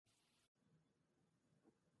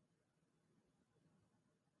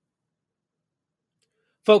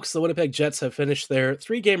Folks, the Winnipeg Jets have finished their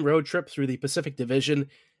three-game road trip through the Pacific Division,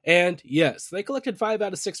 and yes, they collected 5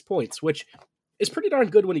 out of 6 points, which is pretty darn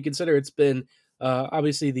good when you consider it's been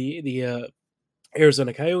obviously the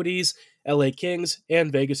Arizona Coyotes, LA Kings,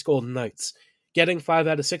 and Vegas Golden Knights. Getting 5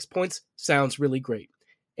 out of 6 points sounds really great,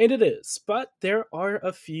 and it is, but there are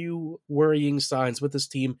a few worrying signs with this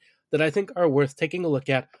team that I think are worth taking a look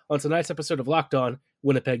at on tonight's episode of Locked On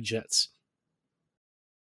Winnipeg Jets.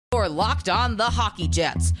 You're Locked On the Hockey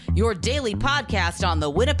Jets, your daily podcast on the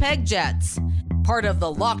Winnipeg Jets. Part of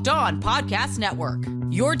the Locked On Podcast Network,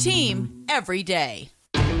 your team every day.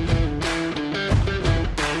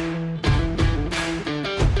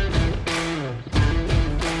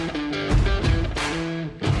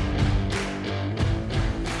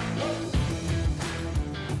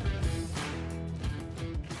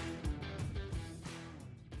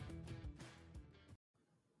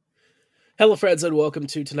 Hello, friends, and welcome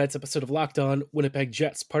to tonight's episode of Locked On Winnipeg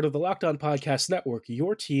Jets, part of the Locked On Podcast Network,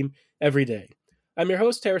 your team every day. I'm your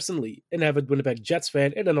host, Harrison Lee, an avid Winnipeg Jets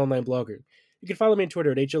fan and an online blogger. You can follow me on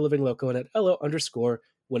Twitter at HLivingLoco and at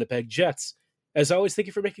LO_Winnipeg Jets. As always, thank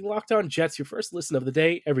you for making Locked On Jets your first listen of the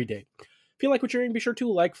day every day. If you like what you're hearing, be sure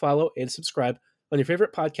to like, follow, and subscribe on your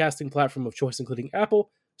favorite podcasting platform of choice, including Apple,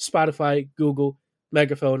 Spotify, Google,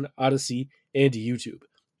 Megaphone, Odyssey, and YouTube.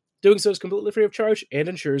 Doing so is completely free of charge and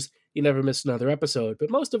ensures you never miss another episode.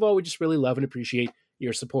 But most of all, we just really love and appreciate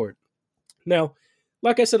your support. Now,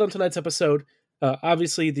 like I said on tonight's episode,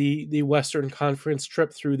 obviously the Western Conference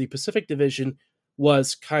trip through the Pacific Division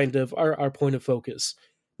was kind of our point of focus.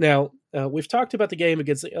 Now, we've talked about the game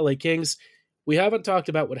against the LA Kings. We haven't talked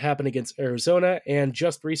about what happened against Arizona, and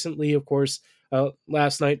just recently, of course,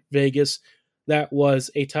 last night, Vegas. That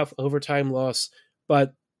was a tough overtime loss,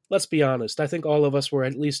 but let's be honest, I think all of us were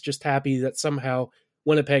at least just happy that somehow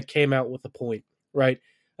Winnipeg came out with a point, right?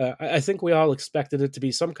 I think we all expected it to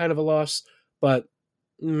be some kind of a loss, but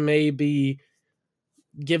maybe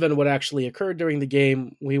given what actually occurred during the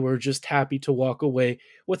game, we were just happy to walk away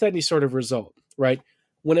with any sort of result, right?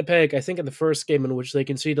 Winnipeg, I think in the first game in which they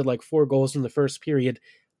conceded like 4 goals in the first period,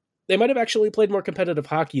 they might have actually played more competitive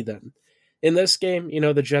hockey then. In this game,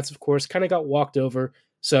 the Jets, of course, kind of got walked over,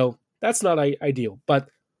 so that's not ideal, but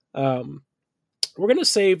we're going to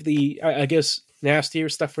save the, I guess, nastier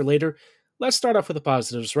stuff for later. Let's start off with the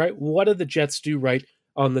positives, right? What did the Jets do right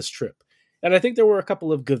on this trip? And I think there were a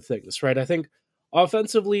couple of good things, right? I think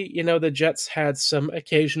offensively, the Jets had some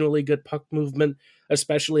occasionally good puck movement,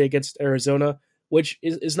 especially against Arizona, which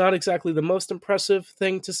is not exactly the most impressive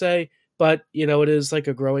thing to say, but, it is like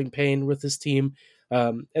a growing pain with this team.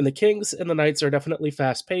 And the Kings and the Knights are definitely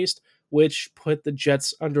fast-paced, which put the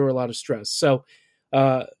Jets under a lot of stress. So,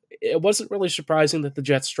 it wasn't really surprising that the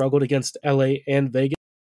Jets struggled against LA and Vegas,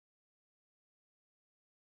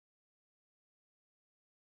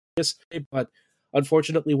 but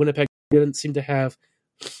unfortunately Winnipeg didn't seem to have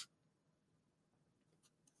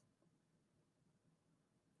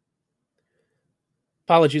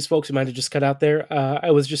apologies, folks, you might have just cut out there.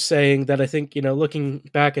 I was just saying that I think, looking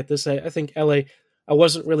back at this, I think LA, I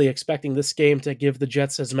wasn't really expecting this game to give the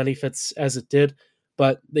Jets as many fits as it did.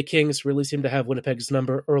 But the Kings really seemed to have Winnipeg's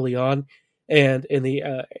number early on. And in the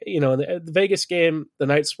the Vegas game, the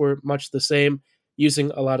Knights were much the same, using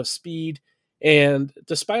a lot of speed. And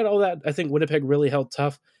despite all that, I think Winnipeg really held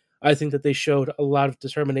tough. I think that they showed a lot of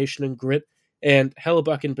determination and grit. And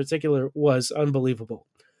Hellebuyck in particular was unbelievable.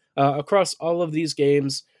 Across all of these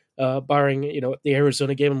games, barring, the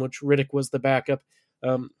Arizona game in which Rittich was the backup,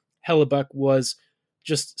 Hellebuyck was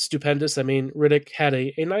just stupendous. I mean, Rittich had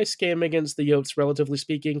a nice game against the Yotes, relatively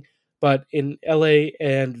speaking, but in LA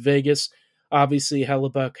and Vegas, obviously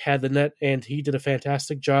Hellebuyck had the net, and he did a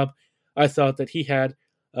fantastic job. I thought that he had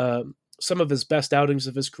some of his best outings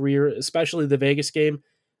of his career, especially the Vegas game.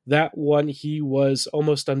 That one, he was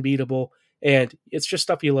almost unbeatable, and it's just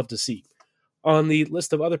stuff you love to see. On the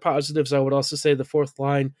list of other positives, I would also say the fourth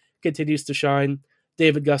line continues to shine.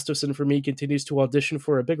 David Gustafsson, for me, continues to audition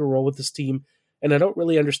for a bigger role with this team, and I don't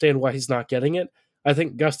really understand why he's not getting it. I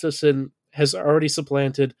think Gustafsson has already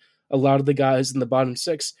supplanted a lot of the guys in the bottom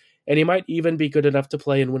 6, and he might even be good enough to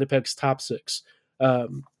play in Winnipeg's top 6.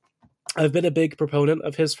 I've been a big proponent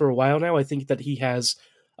of his for a while now. I think that he has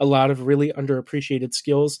a lot of really underappreciated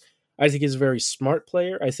skills. I think he's a very smart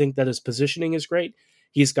player. I think that his positioning is great.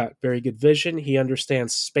 He's got very good vision. He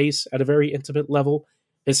understands space at a very intimate level.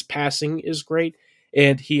 His passing is great,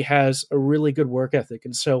 and he has a really good work ethic.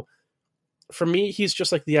 And so, for me, he's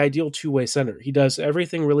just like the ideal two-way center. He does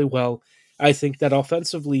everything really well. I think that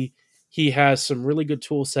offensively, he has some really good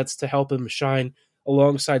tool sets to help him shine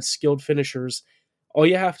alongside skilled finishers. All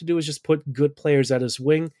you have to do is just put good players at his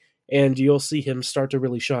wing, and you'll see him start to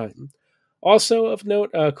really shine. Also of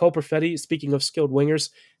note, Cole Perfetti, speaking of skilled wingers,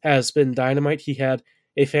 has been dynamite. He had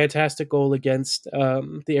a fantastic goal against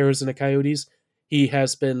the Arizona Coyotes. He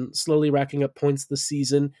has been slowly racking up points this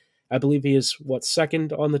season. I believe he is,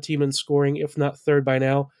 second on the team in scoring, if not third by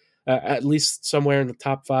now, at least somewhere in the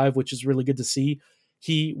top 5, which is really good to see.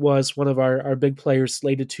 He was one of our big players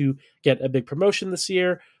slated to get a big promotion this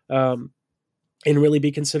year and really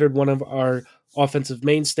be considered one of our offensive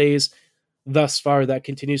mainstays. Thus far, that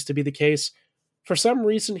continues to be the case. For some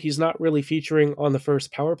reason, he's not really featuring on the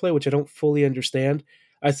first power play, which I don't fully understand.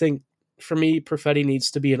 I think, for me, Perfetti needs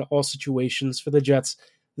to be in all situations for the Jets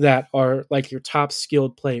that are like your top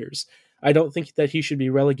skilled players. I don't think that he should be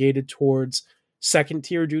relegated towards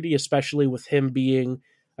second-tier duty, especially with him being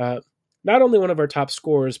not only one of our top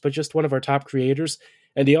scorers, but just one of our top creators.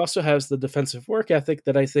 And he also has the defensive work ethic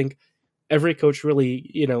that I think every coach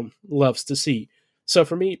really, loves to see. So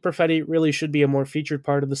for me, Perfetti really should be a more featured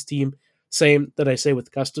part of this team. Same that I say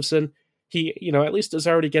with Gustafsson. He, at least is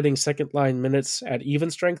already getting second line minutes at even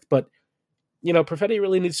strength, but, Perfetti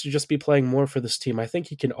really needs to just be playing more for this team. I think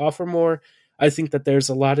he can offer more. I think that there's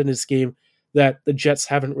a lot in his game that the Jets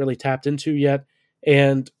haven't really tapped into yet.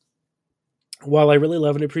 And while I really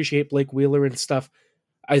love and appreciate Blake Wheeler and stuff,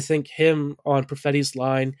 I think him on Perfetti's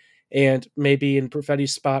line and maybe in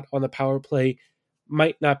Perfetti's spot on the power play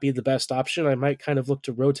might not be the best option. I might kind of look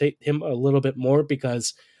to rotate him a little bit more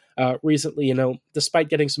because recently, despite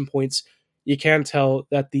getting some points, you can tell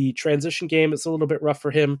that the transition game is a little bit rough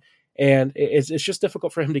for him, and it's just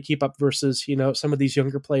difficult for him to keep up versus, some of these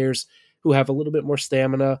younger players who have a little bit more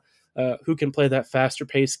stamina, who can play that faster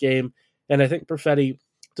pace game. And I think Perfetti,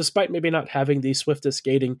 despite maybe not having the swiftest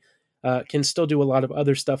skating, can still do a lot of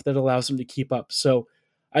other stuff that allows him to keep up. So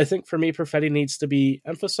I think for me, Perfetti needs to be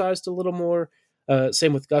emphasized a little more.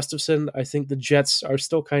 Same with Gustafsson. I think the Jets are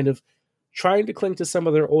still kind of trying to cling to some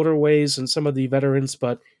of their older ways and some of the veterans,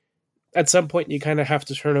 but at some point you kind of have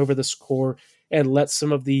to turn over the score and let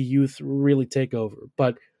some of the youth really take over.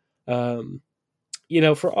 But,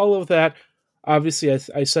 for all of that, obviously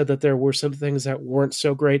I said that there were some things that weren't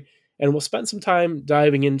so great, and we'll spend some time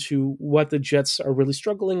diving into what the Jets are really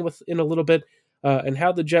struggling with in a little bit and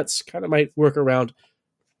how the Jets kind of might work around,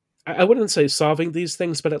 I wouldn't say solving these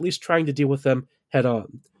things, but at least trying to deal with them head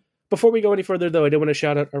on. Before we go any further, though, I do want to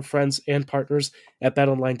shout out our friends and partners at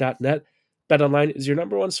BetOnline.net. BetOnline is your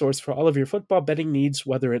number one source for all of your football betting needs,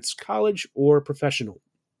 whether it's college or professional.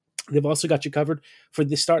 They've also got you covered for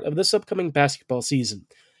the start of this upcoming basketball season.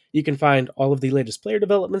 You can find all of the latest player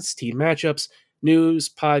developments, team matchups, news,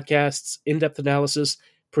 podcasts, in-depth analysis,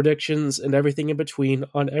 predictions, and everything in between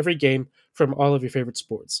on every game from all of your favorite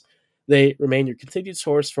sports. They remain your continued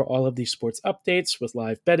source for all of these sports updates with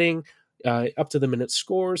live betting, up-to-the-minute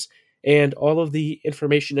scores, and all of the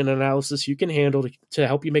information and analysis you can handle to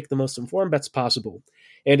help you make the most informed bets possible.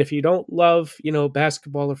 And if you don't love,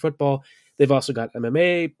 basketball or football, they've also got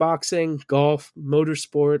MMA, boxing, golf,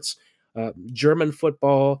 motorsports, German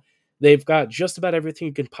football. They've got just about everything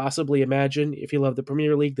you can possibly imagine. If you love the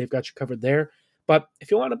Premier League, they've got you covered there. But if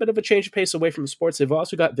you want a bit of a change of pace away from sports, they've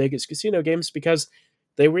also got Vegas casino games because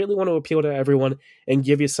they really want to appeal to everyone and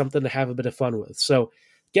give you something to have a bit of fun with. So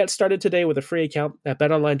get started today with a free account at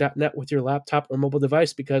betonline.net with your laptop or mobile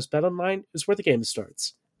device because BetOnline is where the game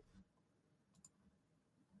starts.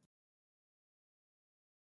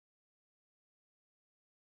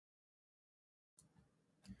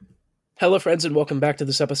 Hello, friends, and welcome back to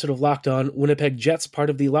this episode of Locked On Winnipeg Jets, part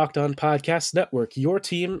of the Locked On Podcast Network, your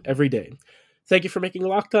team every day. Thank you for making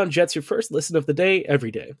Locked On Jets your first listen of the day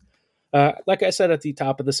every day. Like I said at the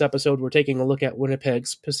top of this episode, we're taking a look at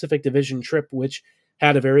Winnipeg's Pacific Division trip, which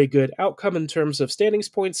had a very good outcome in terms of standings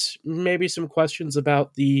points, maybe some questions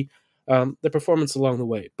about the performance along the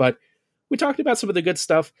way. But we talked about some of the good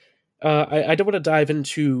stuff. I don't want to dive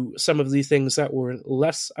into some of the things that were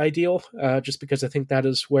less ideal, just because I think that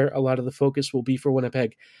is where a lot of the focus will be for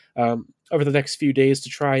Winnipeg over the next few days to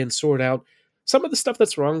try and sort out some of the stuff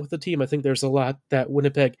that's wrong with the team. I think there's a lot that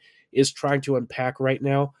Winnipeg is trying to unpack right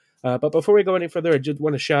now. But before we go any further, I did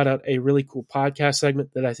want to shout out a really cool podcast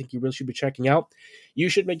segment that I think you really should be checking out. You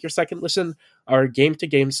should make your second listen our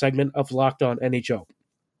game-to-game segment of Locked On NHL.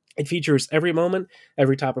 It features every moment,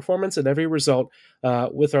 every top performance, and every result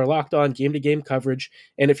with our Locked On game-to-game coverage,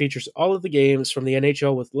 and it features all of the games from the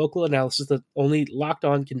NHL with local analysis that only Locked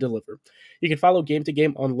On can deliver. You can follow Game to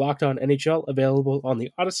Game on Locked On NHL, available on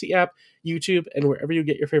the Odyssey app, YouTube, and wherever you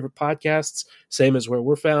get your favorite podcasts, same as where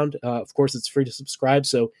we're found. Of course, it's free to subscribe,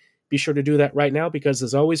 so be sure to do that right now because,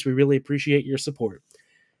 as always, we really appreciate your support.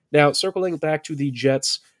 Now, circling back to the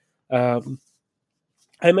Jets,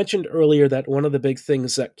 I mentioned earlier that one of the big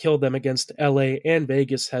things that killed them against LA and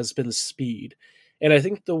Vegas has been speed. And I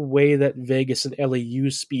think the way that Vegas and LA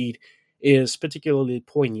use speed is particularly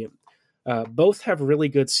poignant. Both have really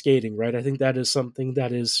good skating, right? I think that is something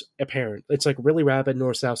that is apparent. It's like really rapid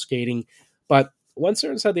north-south skating, but once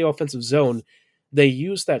they're inside the offensive zone, they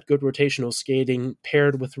use that good rotational skating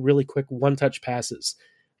paired with really quick one-touch passes.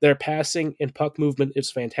 Their passing and puck movement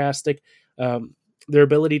is fantastic. Their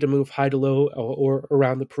ability to move high to low or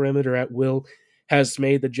around the perimeter at will has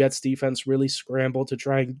made the Jets defense really scramble to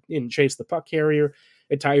try and chase the puck carrier.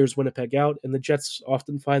 It tires Winnipeg out, and the Jets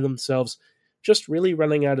often find themselves just really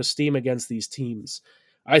running out of steam against these teams.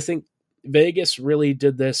 I think Vegas really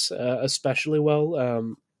did this especially well.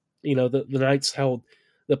 The Knights held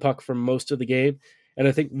the puck for most of the game, and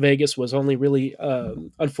I think Vegas was only really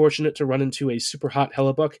unfortunate to run into a super hot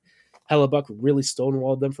Hellebuck. Hellebuck really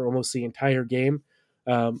stonewalled them for almost the entire game.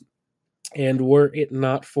 And were it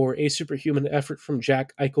not for a superhuman effort from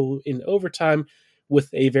Jack Eichel in overtime with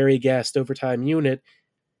a very gassed overtime unit,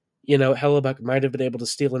 Hellebuck might have been able to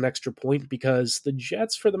steal an extra point because the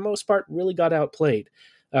Jets, for the most part, really got outplayed.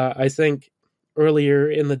 I think earlier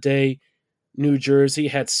in the day, New Jersey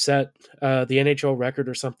had set the NHL record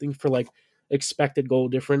or something for like expected goal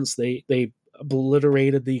difference. They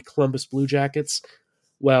obliterated the Columbus Blue Jackets.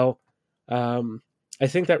 Well, I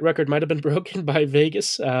think that record might have been broken by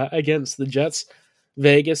Vegas against the Jets.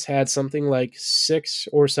 Vegas had something like 6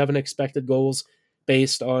 or 7 expected goals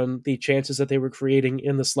based on the chances that they were creating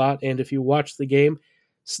in the slot. And if you watch the game,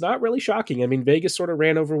 it's not really shocking. I mean, Vegas sort of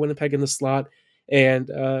ran over Winnipeg in the slot, and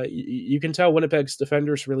you can tell Winnipeg's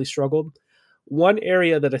defenders really struggled. One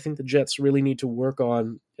area that I think the Jets really need to work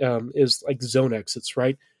on is like zone exits,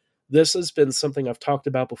 right? This has been something I've talked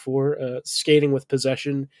about before, skating with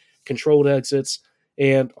possession, controlled exits,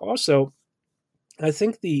 and also I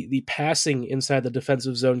think the passing inside the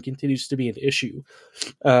defensive zone continues to be an issue.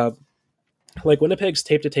 Like Winnipeg's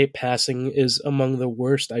tape-to-tape passing is among the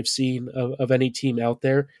worst I've seen of any team out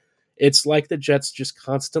there. It's like the Jets just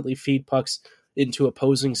constantly feed pucks into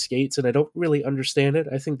opposing skates, and I don't really understand it.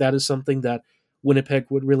 I think that is something that Winnipeg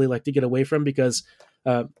would really like to get away from because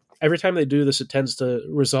every time they do this, it tends to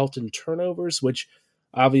result in turnovers, which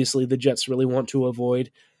obviously the Jets really want to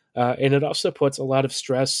avoid. And it also puts a lot of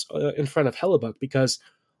stress in front of Hellebuck because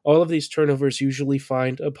all of these turnovers usually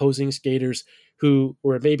find opposing skaters who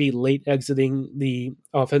were maybe late exiting the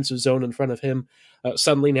offensive zone in front of him.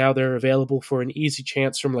 Suddenly now they're available for an easy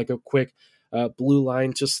chance from like a quick blue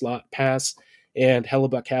line to slot pass, and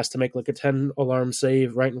Hellebuck has to make like a 10-alarm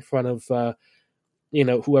save right in front of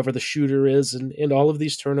whoever the shooter is, and all of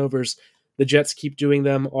these turnovers, the Jets keep doing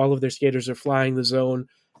them. All of their skaters are flying the zone.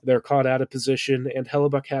 They're caught out of position, and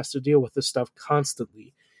Hellebuck has to deal with this stuff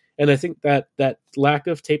constantly. And I think that lack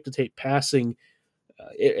of tape-to-tape passing,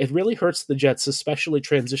 it really hurts the Jets, especially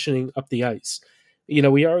transitioning up the ice.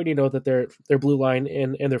 We already know that their blue line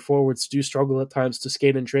and their forwards do struggle at times to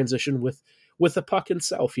skate in transition with the puck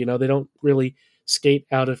itself. They don't really skate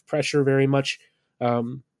out of pressure very much.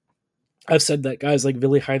 I've said that guys like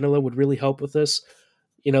Ville Heinola would really help with this.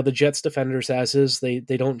 The Jets defenders, as is, they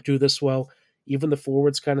don't do this well. Even the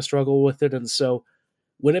forwards kind of struggle with it. And so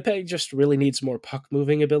Winnipeg just really needs more puck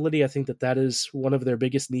moving ability. I think that is one of their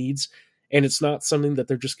biggest needs. And it's not something that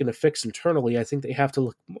they're just going to fix internally. I think they have to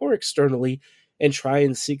look more externally and try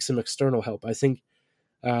and seek some external help. I think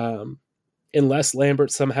unless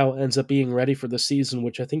Lambert somehow ends up being ready for the season,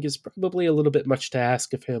 which I think is probably a little bit much to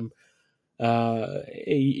ask of him,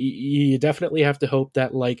 you definitely have to hope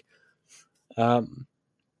that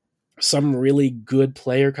some really good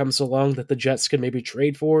player comes along that the Jets can maybe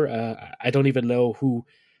trade for. I don't even know who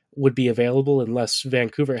would be available unless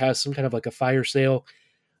Vancouver has some kind of like a fire sale.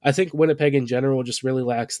 I think Winnipeg in general just really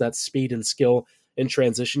lacks that speed and skill in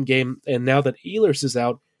transition game. And now that Ehlers is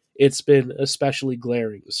out, it's been especially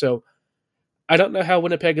glaring. So I don't know how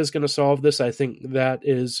Winnipeg is going to solve this. I think that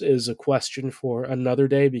is a question for another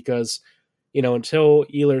day because, until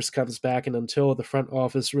Ehlers comes back and until the front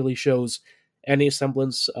office really shows any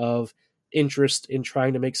semblance of interest in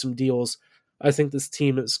trying to make some deals, I think this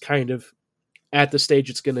team is kind of at the stage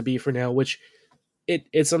it's going to be for now, which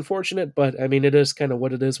it's unfortunate, but I mean, it is kind of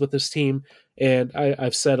what it is with this team. And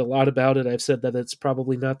I've said a lot about it. I've said that it's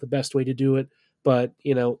probably not the best way to do it, but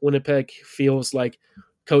Winnipeg feels like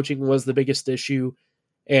coaching was the biggest issue.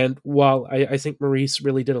 And while I think Maurice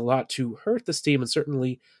really did a lot to hurt this team, and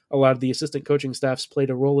certainly a lot of the assistant coaching staffs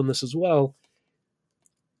played a role in this as well,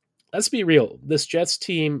 let's be real. This Jets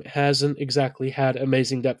team hasn't exactly had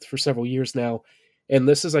amazing depth for several years now, and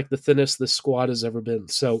this is like the thinnest this squad has ever been.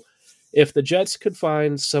 So if the Jets could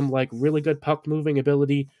find some like really good puck moving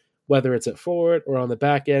ability whether it's at forward or on the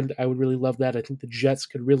back end. I would really love that. I think the Jets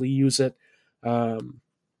could really use it. And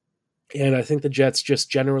I think the Jets just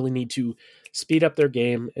generally need to speed up their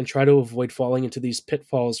game and try to avoid falling into these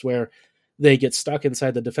pitfalls where they get stuck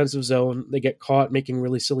inside the defensive zone, they get caught making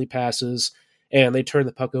really silly passes, and they turn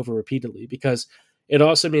the puck over repeatedly, because it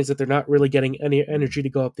also means that they're not really getting any energy to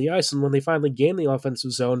go up the ice, and when they finally gain the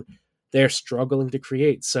offensive zone, they're struggling to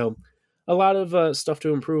create. So a lot of stuff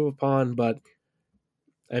to improve upon, but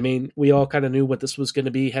I mean, we all kind of knew what this was going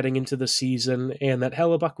to be heading into the season, and that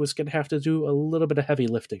Hellebuyck was going to have to do a little bit of heavy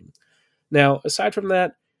lifting. Now, aside from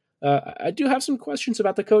that, I do have some questions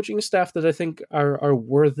about the coaching staff that I think are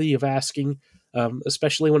worthy of asking,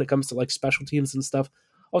 especially when it comes to like special teams and stuff.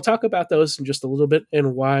 I'll talk about those in just a little bit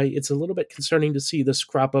and why it's a little bit concerning to see this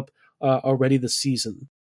crop up already this season.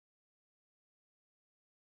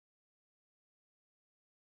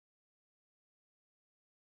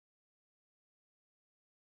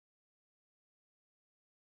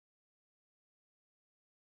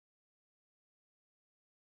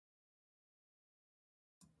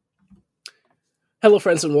 Hello,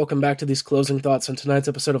 friends, and welcome back to these closing thoughts on tonight's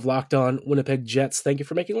episode of Locked On Winnipeg Jets. Thank you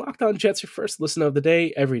for making Locked On Jets your first listen of the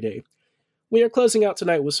day, every day. We are closing out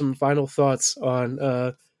tonight with some final thoughts on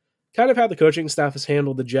kind of how the coaching staff has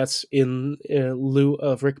handled the Jets in lieu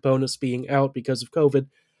of Rick Bowness being out because of COVID.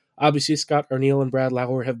 Obviously, Scott Arniel and Brad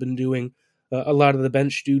Lauer have been doing a lot of the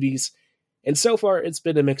bench duties, and so far it's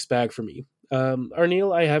been a mixed bag for me.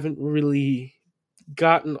 Arniel, I haven't really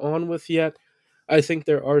gotten on with yet. I think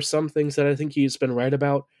there are some things that I think he's been right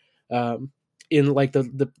about. In like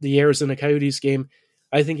the Arizona Coyotes game,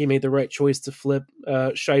 I think he made the right choice to flip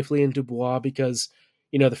Scheifele and Dubois because,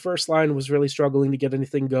 you know, the first line was really struggling to get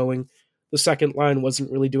anything going. The second line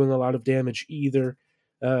wasn't really doing a lot of damage either.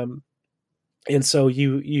 And so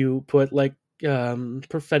you put like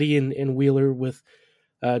Perfetti and Wheeler with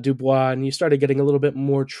Dubois, and you started getting a little bit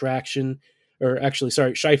more traction. Or actually,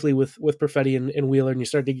 sorry, Scheifele with Perfetti and Wheeler, and you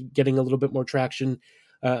started getting a little bit more traction.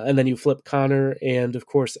 And then you flip Connor and, of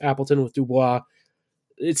course, Appleton with Dubois.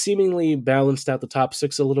 It seemingly balanced out the top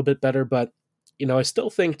six a little bit better, but, you know, I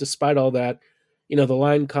still think despite all that, you know, the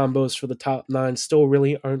line combos for the top nine still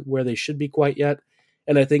really aren't where they should be quite yet.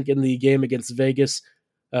 And I think in the game against Vegas,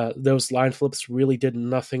 those line flips really did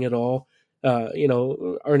nothing at all. You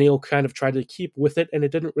know, Arniel kind of tried to keep with it, and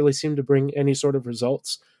it didn't really seem to bring any sort of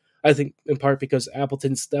results. I think in part because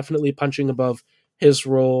Appleton's definitely punching above his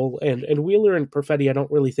role, and Wheeler and Perfetti, I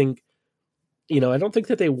don't really think, you know, I don't think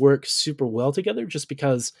that they work super well together just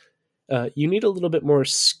because you need a little bit more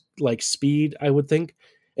like speed, I would think.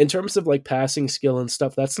 In terms of like passing skill and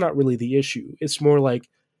stuff, that's not really the issue. It's more like,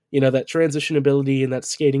 you know, that transition ability and that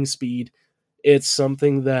skating speed. It's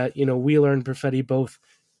something that, you know, Wheeler and Perfetti both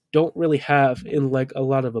don't really have in like a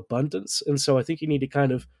lot of abundance. And so I think you need to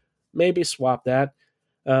kind of maybe swap that.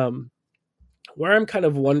 Where I'm kind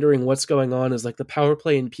of wondering what's going on is like the power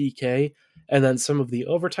play and PK, and then some of the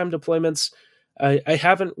overtime deployments. I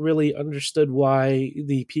haven't really understood why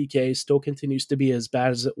the PK still continues to be as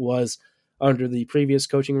bad as it was under the previous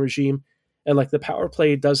coaching regime. And like the power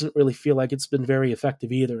play doesn't really feel like it's been very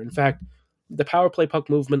effective either. In fact, the power play puck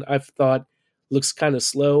movement I've thought looks kind of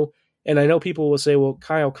slow. And I know people will say, well,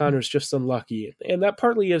 Kyle Connor's just unlucky. And that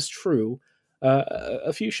partly is true.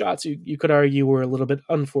 A few shots you could argue were a little bit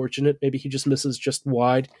unfortunate. Maybe he just misses just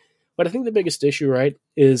wide. But I think the biggest issue, right,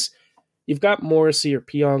 is you've got Morrissey or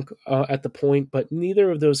Pionk at the point, but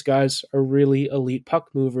neither of those guys are really elite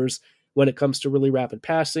puck movers when it comes to really rapid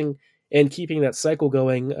passing and keeping that cycle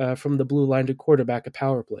going from the blue line to quarterback a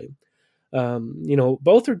power play. You know,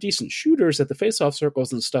 both are decent shooters at the faceoff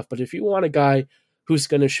circles and stuff, but if you want a guy who's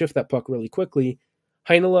going to shift that puck really quickly,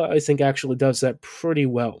 Heinola, I think, actually does that pretty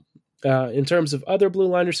well. In terms of other blue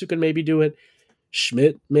liners who can maybe do it,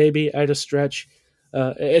 Schmidt maybe at a stretch.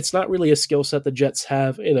 It's not really a skill set the Jets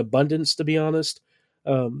have in abundance, to be honest.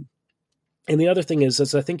 And the other thing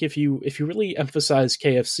is I think if you really emphasize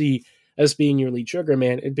KFC as being your lead sugar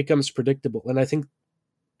man, it becomes predictable. And I think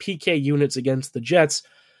PK units against the Jets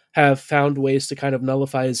have found ways to kind of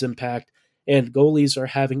nullify his impact, and goalies are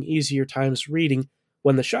having easier times reading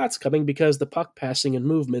when the shot's coming because the puck passing and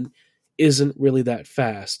movement isn't really that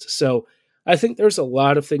fast. So I think there's a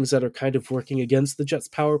lot of things that are kind of working against the Jets'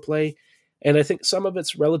 power play, and I think some of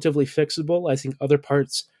it's relatively fixable. I think other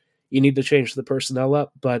parts you need to change the personnel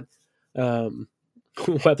up, but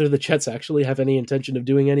whether the Jets actually have any intention of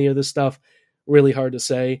doing any of this stuff, really hard to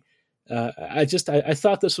say. I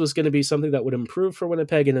thought this was going to be something that would improve for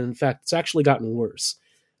Winnipeg, and in fact, it's actually gotten worse.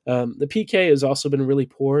 The PK has also been really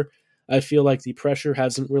poor. I feel like the pressure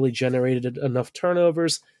hasn't really generated enough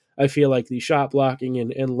turnovers. I feel like the shot blocking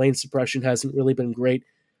and lane suppression hasn't really been great.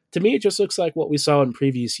 To me, it just looks like what we saw in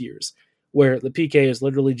previous years, where the PK is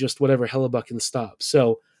literally just whatever Hellebuyck can stop.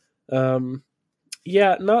 So,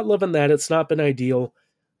 yeah, not loving that. It's not been ideal,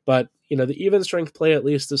 but the even strength play at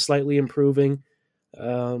least is slightly improving.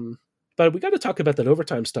 But we got to talk about that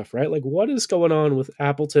overtime stuff, right? Like, what is going on with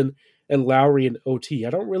Appleton and Lowry in OT? I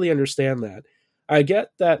don't really understand that. I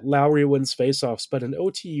get that Lowry wins faceoffs, but in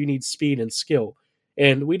OT you need speed and skill.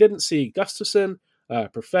 And we didn't see Gustafson,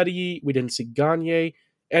 Perfetti, we didn't see Gagne,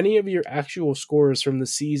 any of your actual scorers from the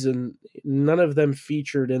season. None of them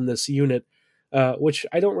featured in this unit, which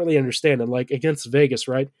I don't really understand. And like against Vegas,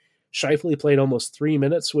 right? Scheifele played almost 3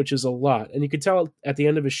 minutes, which is a lot. And you could tell at the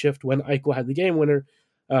end of his shift when Eichel had the game winner,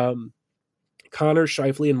 Connor,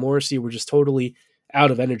 Scheifele, and Morrissey were just totally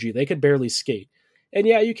out of energy. They could barely skate. And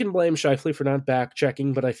yeah, you can blame Scheifele for not back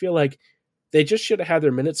checking, but I feel like they just should have had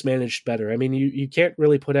their minutes managed better. I mean, you can't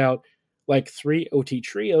really put out like 3 OT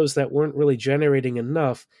trios that weren't really generating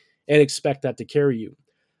enough and expect that to carry you.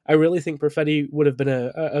 I really think Perfetti would have been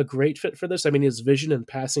a great fit for this. I mean, his vision and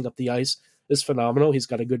passing up the ice is phenomenal. He's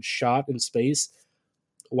got a good shot in space.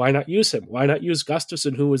 Why not use him? Why not use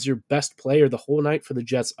Gustafson, who was your best player the whole night for the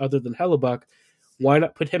Jets other than Hellebuyck? Why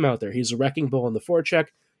not put him out there? He's a wrecking ball on the forecheck.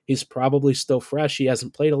 He's probably still fresh. He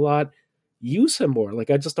hasn't played a lot. Use him more. Like,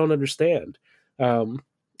 I just don't understand. And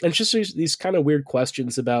just these kind of weird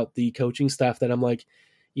questions about the coaching staff that I'm like,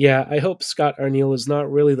 yeah, I hope Scott Arniel is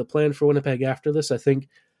not really the plan for Winnipeg after this. I think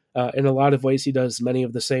in a lot of ways he does many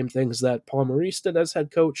of the same things that Paul Maurice did as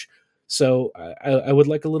head coach. So I would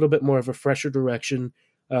like a little bit more of a fresher direction.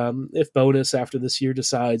 If Bonus after this year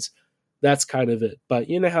decides, that's kind of it. But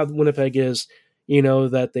you know how Winnipeg is,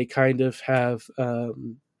 that they kind of have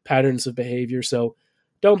patterns of behavior. So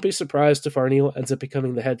don't be surprised if Arniel ends up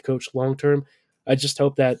becoming the head coach long-term. I just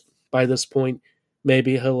hope that by this point,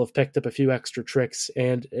 maybe he'll have picked up a few extra tricks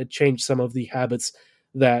and changed some of the habits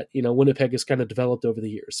that, Winnipeg has kind of developed over the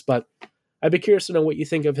years. But I'd be curious to know what you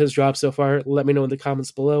think of his job so far. Let me know in the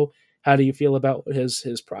comments below. How do you feel about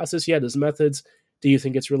his process yet, his methods? Do you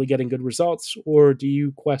think it's really getting good results, or do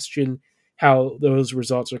you question how those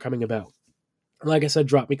results are coming about? Like I said,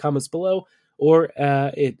 drop me comments below, or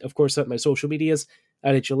of course, at my social medias,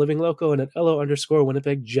 at HLivingLoco and at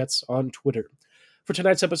LO_Winnipeg Jets on Twitter. For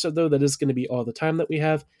tonight's episode, though, that is going to be all the time that we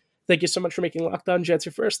have. Thank you so much for making Locked On Jets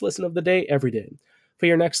your first listen of the day every day. For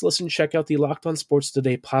your next listen, check out the Locked On Sports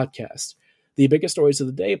Today podcast. The biggest stories of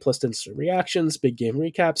the day, plus instant reactions, big game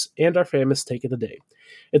recaps, and our famous take of the day.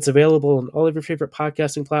 It's available on all of your favorite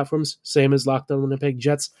podcasting platforms, same as Locked On Winnipeg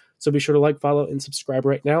Jets, so be sure to like, follow, and subscribe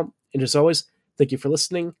right now. And as always, thank you for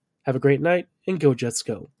listening, have a great night, and go Jets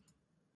go.